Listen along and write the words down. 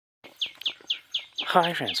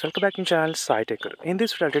Hi friends, welcome back to channel Saichaitanya. In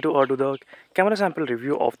this video, I'll do the camera sample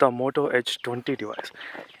review of the Moto Edge 20 device.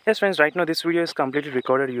 Yes friends, right now this video is completely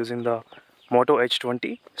recorded using the Moto Edge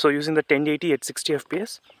 20. So using the 1080 at 60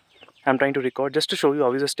 fps, I'm trying to record just to show you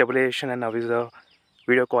how is the stabilization and how is the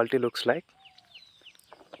video quality looks like.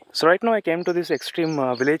 So right now I came to this extreme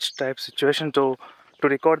village type situation to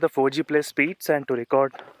record the 4G plus speeds and to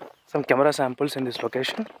record some camera samples in this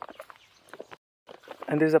location.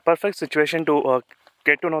 And this is a perfect situation to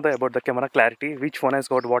get to know about the camera clarity, which phone has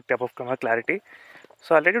got what type of camera clarity.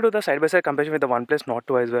 So I'll let you do the side-by-side comparison with the OnePlus Nord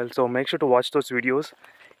 2 as well. So make sure to watch those videos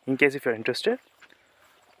in case if you're interested.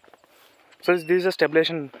 So this is a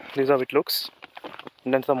stabilization, this is how it looks.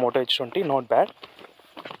 And then the Moto Edge 20, not bad.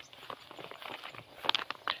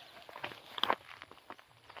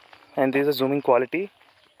 And this is a zooming quality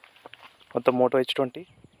of the Moto Edge 20.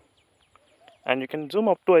 And you can zoom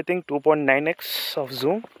up to I think 2.9x of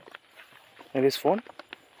zoom in this phone.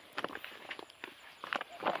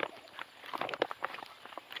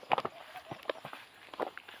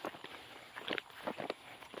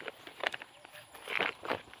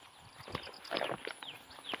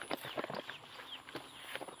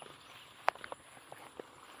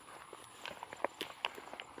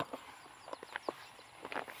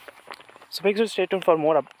 So make sure to stay tuned for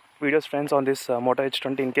more videos friends on this Moto Edge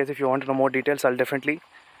 20. In case if you want to know more details, I'll definitely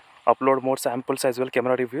upload more samples as well,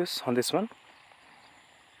 camera reviews on this one.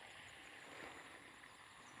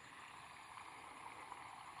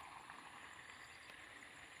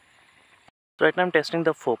 Right now I'm testing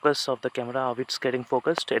the focus of the camera, how it's getting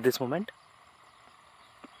focused at this moment.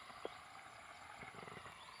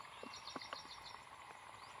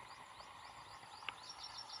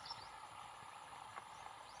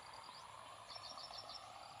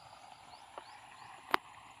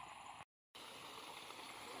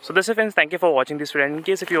 So that's it friends, thank you for watching this video. And in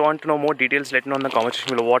case if you want to know more details, let me know in the comment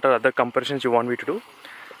section below what are other comparisons you want me to do.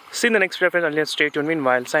 See you in the next video friends, and stay tuned.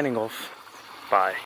 Meanwhile, signing off. Bye.